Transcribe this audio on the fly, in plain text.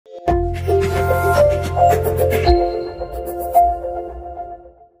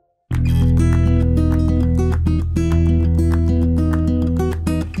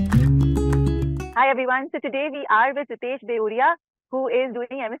everyone. So today we are with Ritesh Beuria, who is doing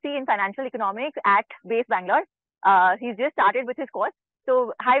MSc in Financial Economics at base Bangalore. He's just started with his course.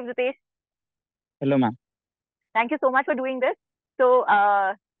 So hi Ritesh, Hello, ma'am. thank you so much for doing this. So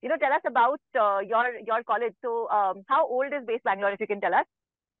tell us about your college. So how old is base Bangalore, if you can tell us?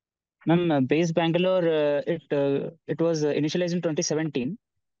 Ma'am, base Bangalore, it was initialized in 2017.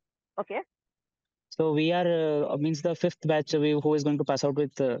 Okay. So we are means the fifth batch who is going to pass out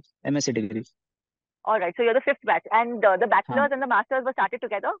with MSc degree. All right. So you're the fifth batch, and the bachelor's and the master's were started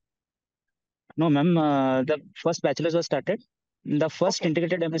together. No, ma'am. The first bachelor's was started. The first Okay.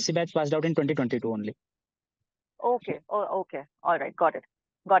 integrated MSc batch passed out in 2022 only. Okay. Oh, okay. All right. Got it.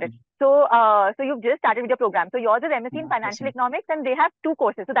 Got it. Mm. So you've just started with your program. So yours is MSc in Yes, Financial ma'am. Economics, and they have two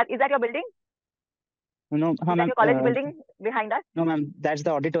courses. So that is that your building? No, Is that ma'am. your college building behind us? No, ma'am. That's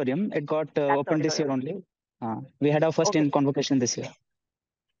the auditorium. It got That's the opened this year auditorium. only. We had our first Okay. in convocation this year.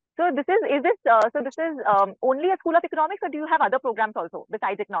 So this is only a School of Economics, or do you have other programs also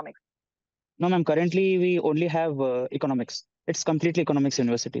besides economics? No, ma'am. Currently, we only have economics. It's completely economics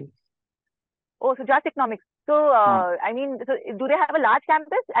university. Oh, so just economics. So so do they have a large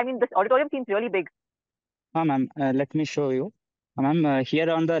campus? I mean, this auditorium seems really big. Ma'am, let me show you. Ma'am, here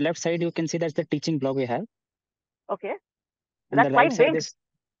on the left side, you can see that's the teaching block we have. Okay, so And that's the right quite side big. is,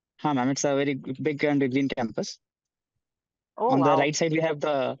 ma'am, it's a very big and green campus. Oh On the wow, right side, we have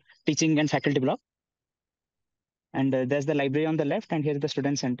the teaching and faculty block. And there's the library on the left, and here's the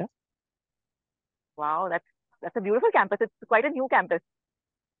student center. wow, that's a beautiful campus. It's quite a new campus.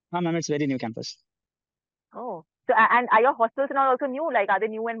 Ma'am, it's very new campus. Oh, so and are your hostels and all also new? Like, are they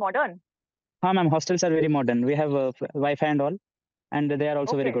new and modern? Ma'am, hostels are very modern. We have Wi-Fi and all, and they are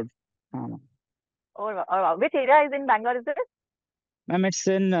also very Okay. good. Ma'am, Oh, wow. Which area is in Bangalore? Is this? Ma'am, it's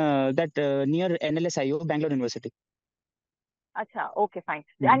in that near NLSIU, Bangalore University. Acha, okay, fine.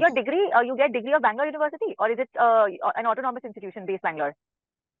 Mhm. And your degree, you get degree of Bangalore University, or is it an autonomous institution based Bangalore?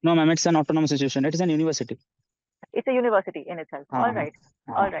 No, ma'am, it's an autonomous institution. It is an university. It's a university in itself. All Uh, right.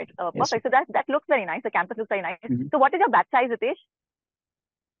 All right. yes. Perfect. So that looks very nice. The campus looks very nice. Mhm. So what is your batch size, Ritesh?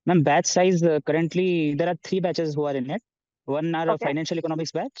 Ma'am, batch size currently there are three batches who are in it. One are a Okay. financial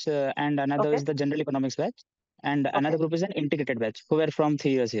economics batch, and another Okay. is the general economics batch, and Okay. another group is an integrated batch who were from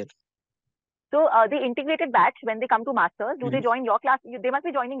 3 years here. So the integrated batch, when they come to masters, do they Mhm. join your class? They must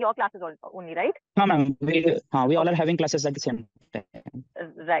be joining your classes also, only, right? No, ma'am, we all are Okay. having classes at the same time.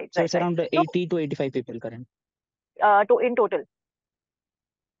 Right. So Right. it's Right. around So 80 to 85 people current. in total.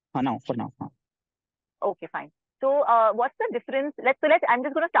 Now for now. Okay. Fine. So what's the difference? I'm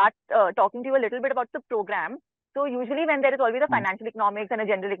just going to start talking to you a little bit about the program. So usually when there is always a Uh, financial economics and a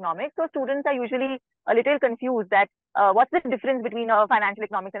general economics, so students are usually a little confused that what's the difference between a financial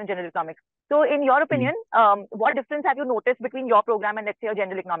economics and a general economics. So in your mhm. opinion, what difference have you noticed between your program and let's say a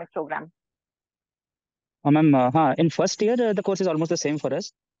general economics program? Ma'am, in first year the course is almost the same for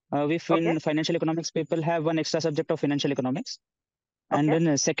us. We Okay. in financial economics people have one extra subject of financial economics. And Okay.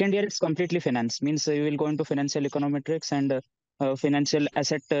 then second year, it's completely finance. Means you will go into financial econometrics and financial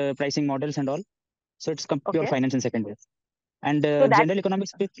asset pricing models and all. So it's pure Okay. finance in second year. And So that general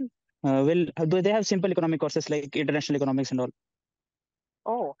economics people will do they have simple economic courses like international economics and all.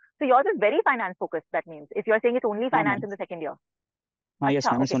 oh, so yours is very finance focused. That means if you're saying it's only finance Ma'am. in the second year. Yes,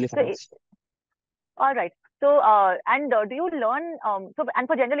 Acha, ma'am. It's okay. only So finance. all right. So do you learn and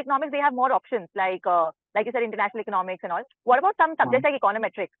for general economics they have more options like you said international economics and all. What about some Uh, subjects like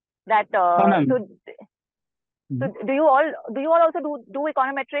econometrics that ma'am. so Mhm. do you all also do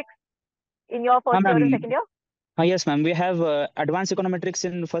econometrics in your first year and Ma'am. second year? Yes, ma'am. We have advanced econometrics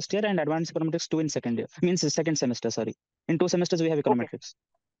in first year and advanced econometrics 2 in second year. Means second semester, sorry. In 2 semesters, we have Okay. econometrics.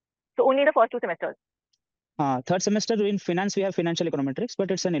 So only the first two semesters. Third semester in finance, we have financial econometrics, but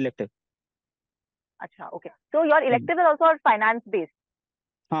it's an elective. Acha, okay. So your electives are also finance based.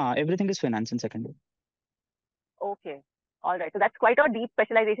 Everything is finance in second year. Okay. All right. So that's quite a deep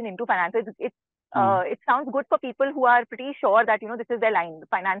specialization into finance. Uh, It sounds good for people who are pretty sure that this is their line.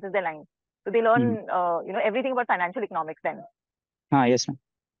 Finance is their line. So they mm. learn everything about financial economics then. Yes, ma'am.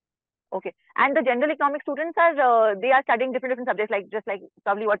 Okay. And the general economics students are they are studying different subjects like just like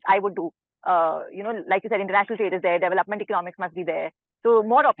probably what I would do. Like you said, international trade is there, development economics must be there. So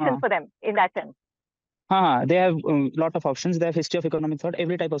more options Uh, for them in that sense. they have a lot of options. They have history of economic thought,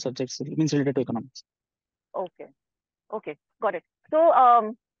 every type of subjects means related to economics. Okay. Okay. Got it. So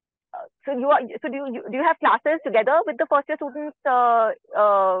do you have classes together with the first year students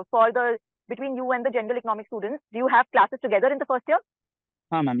for the between you and the general economics students? Do you have classes together in the first year?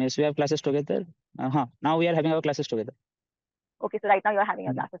 Ma'am, yes, we have classes together. Now we are having our classes together. Okay, so right now you're having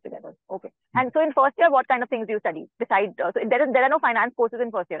your Mhm. classes together. Okay, and so in first year, what kind of things do you study? Besides, so there are no finance courses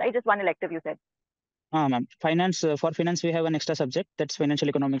in first year, right? Just one elective, you said. Ma'am. Finance, for finance, we have an extra subject that's Financial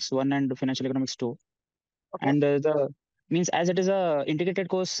Economics 1 and Financial Economics 2. Okay. And the means as it is a integrated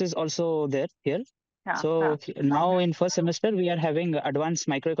course is also there here. So now in first semester, we are having advanced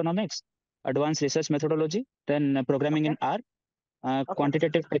microeconomics, advanced research methodology, then programming in R,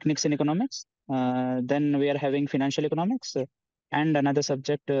 quantitative techniques in economics. Then we are having financial economics and another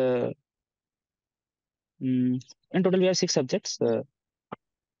subject. In total, we have 6 subjects.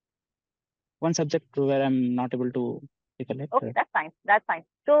 One subject where I'm not able to recollect. Okay, that's fine. That's fine.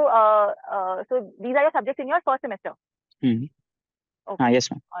 So, so these are your subjects in your first semester. Okay. Yes,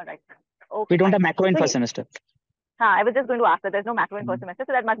 ma'am. All right. Okay. We don't fine. have macro in So first semester. I was just going to ask that there's no macro in first semester,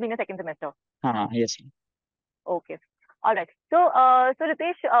 so that must be in your second semester. Yes, ma'am. Okay. All right. So, so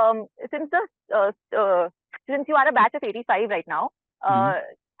Ritesh, since since you are a batch of 85 right now,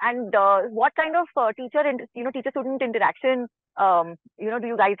 and what kind of teacher-student interaction do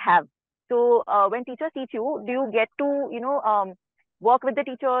you guys have? So, when teachers teach you, do you get to work with the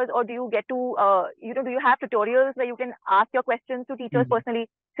teachers, or do you get to do you have tutorials where you can ask your questions to teachers personally?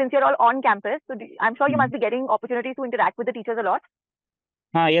 Since you're all on campus, so I'm sure you must be getting opportunities to interact with the teachers a lot.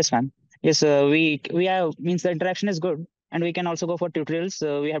 Yes, ma'am. Yes, we have means the interaction is good, and we can also go for tutorials.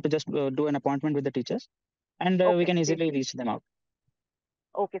 We have to just do an appointment with the teachers, and we can easily reach them out.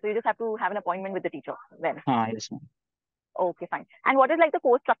 Okay, so you just have to have an appointment with the teacher then. Yes, ma'am. Okay, fine. And what is like the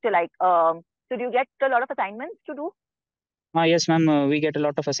course structure like? So do you get a lot of assignments to do? Yes, ma'am. We get a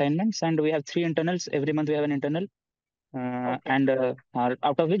lot of assignments, and we have 3 internals. Every month we have an internal, and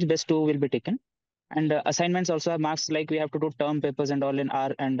out of which best 2 will be taken. And assignments also have marks, like we have to do term papers and all in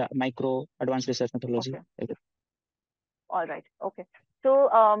R and micro advanced research methodology. Okay. All right. Okay. So,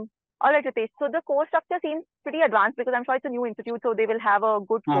 all right, Ritesh. So the course structure seems pretty advanced, because I'm sure it's a new institute, so they will have a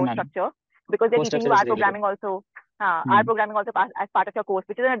good course structure, because they're teaching you R programming also. R programming also as part of your course,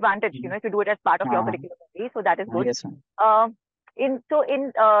 which is an advantage, if you do it as part of your curriculum. So that is good. Yes,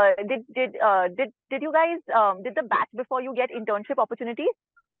 did you guys did the batch before you get internship opportunities?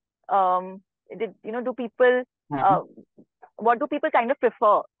 Do people what do people kind of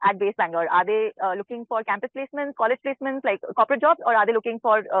prefer at base Bangalore? Are they looking for campus placements, college placements, like corporate jobs, or are they looking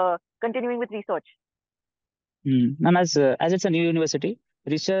for continuing with research? Ma'am, as it's a new university,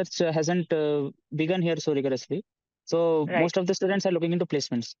 research hasn't begun here so rigorously. So most of the students are looking into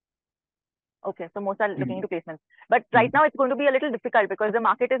placements. Okay, so most are looking into placements. But right now it's going to be a little difficult, because the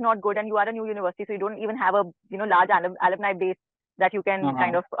market is not good, and you are a new university, so you don't even have a large alumni base that you can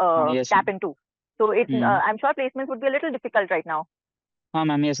kind of tap into. So I'm sure placements would be a little difficult right now.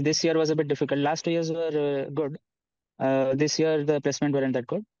 Ma'am, yes, this year was a bit difficult. Last 2 years were good. This year the placement weren't that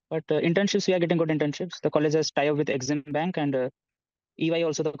good. But internships, we are getting good internships. The college has tie up with Exim Bank, and EY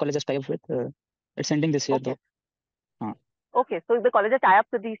also the college has tie up with. It's ending this year though. Okay, so the college has tie up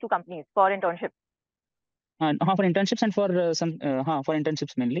with these 2 companies for internships. For internships and for for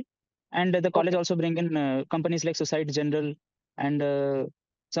internships mainly. And the college also bring in companies like Society General, and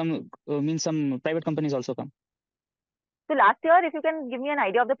some private companies also come. So last year, if you can give me an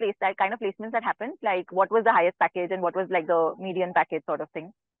idea of the kind of placements that happened, like what was the highest package and what was like the median package sort of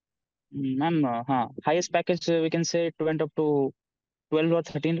thing? Ma'am, highest package we can say it went up to 12 or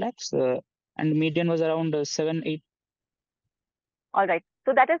 13 lakhs, and median was around 7, 8. All right.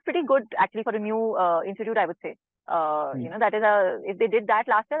 So that is pretty good actually for a new institute, I would say. That is if they did that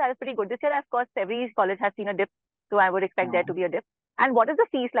last year, that is pretty good. This year, of course, every college has seen a dip, so I would expect there to be a dip. And what is the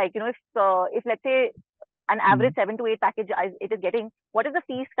fees like? If let's say an average 7 to 8 package it is getting, what is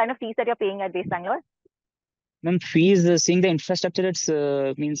the kind of fees that you're paying at base Bangalore? Ma'am, fees, seeing the infrastructure, it's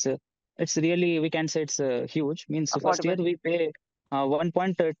it's really, we can say it's huge. Means affordable. First year we pay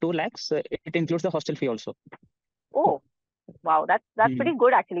 1.2 lakhs. It includes the hostel fee also. Oh, wow, that's pretty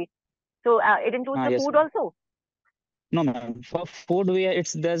good actually. So it includes the food also? No, ma'am. For food,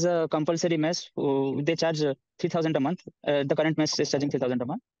 there's a compulsory mess. They charge 3,000 a month. The current mess is charging 3,000 a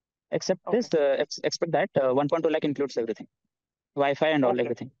month. Except this, expect that 1.2 lakh includes everything, Wi-Fi and all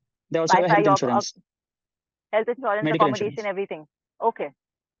everything. They also have health insurance. Health insurance, medical accommodation, insurance. Everything. Okay.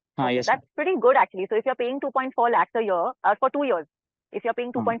 Yes, that's pretty good actually. So if you're paying 2.4 lakhs a year for 2 years, if you're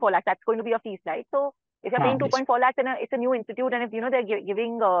paying 2.4 lakhs, that's going to be your fees, right? So if you're paying 2.4 lakhs and it's a new institute, and if they're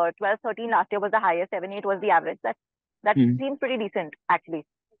giving 12, 13 last year was the highest, 7, 8 was the average. That seems pretty decent actually.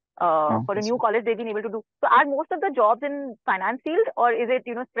 For a new college, they've been able to do. So are most of the jobs in finance field, or is it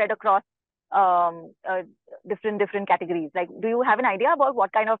spread across different categories? Like, do you have an idea about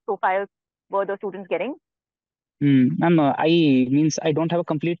what kind of profiles were the students getting? Ma'am, I don't have a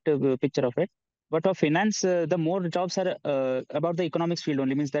complete picture of it. But for finance, the more jobs are about the economics field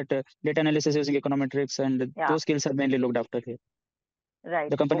only. Means that data analysis using econometrics, and those skills are mainly looked after here. Right.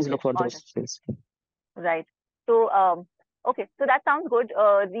 The companies look for those skills. Right. So, okay. So that sounds good.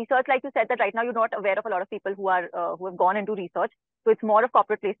 Research, like you said, that right now you're not aware of a lot of people who have gone into research. So it's more of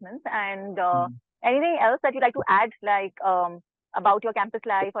corporate placements. And anything else that you'd like to add, like about your campus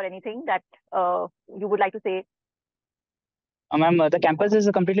life or anything that you would like to say? Ma'am, the campus is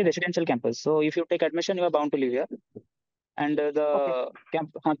a completely residential campus. So if you take admission, you are bound to live here. And Okay. the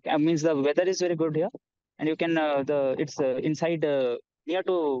camp means the weather is very good here, and you can it's inside near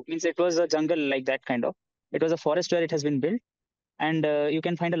to means it was a jungle like that kind of. It was a forest where it has been built, and you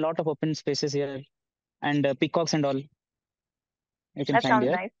can find a lot of open spaces here, and peacocks and all you can That find sounds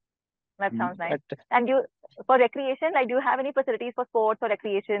here. nice. That sounds nice. But And for recreation, like, do you have any facilities for sports or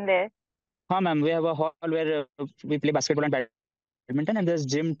recreation there? ma'am, we have a hall where we play basketball and badminton, and there's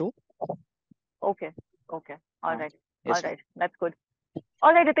gym too. Okay. Okay. All right. All Yes, ma'am. right. That's good.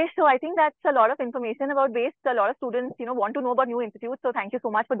 All right, Ritesh. So I think that's a lot of information about BASE. A lot of students, want to know about new institutes. So thank you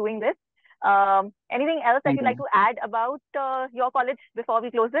so much for doing this. Anything else that Thank you'd you, like ma'am. to add about your college before we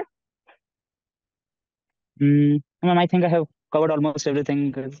close this? Ma'am, I think I have covered almost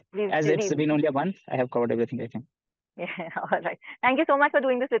everything. We've, As it's we've, been only a month, I have covered everything, I think. yeah, all right. Thank you so much for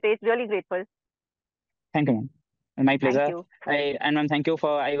doing this, Ritesh. Really grateful. Thank you, ma'am. My Thank pleasure. you. And ma'am, thank you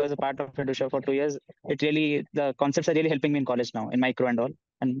for I was a part of EduSure for 2 years. It really the concepts are really helping me in college now, in micro and all,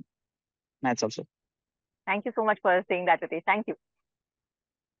 and maths also. Thank you so much for saying that, Ritesh. Thank you.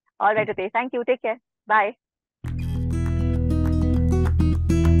 All right, Thank you. Ritesh. Thank you. Take care. Bye.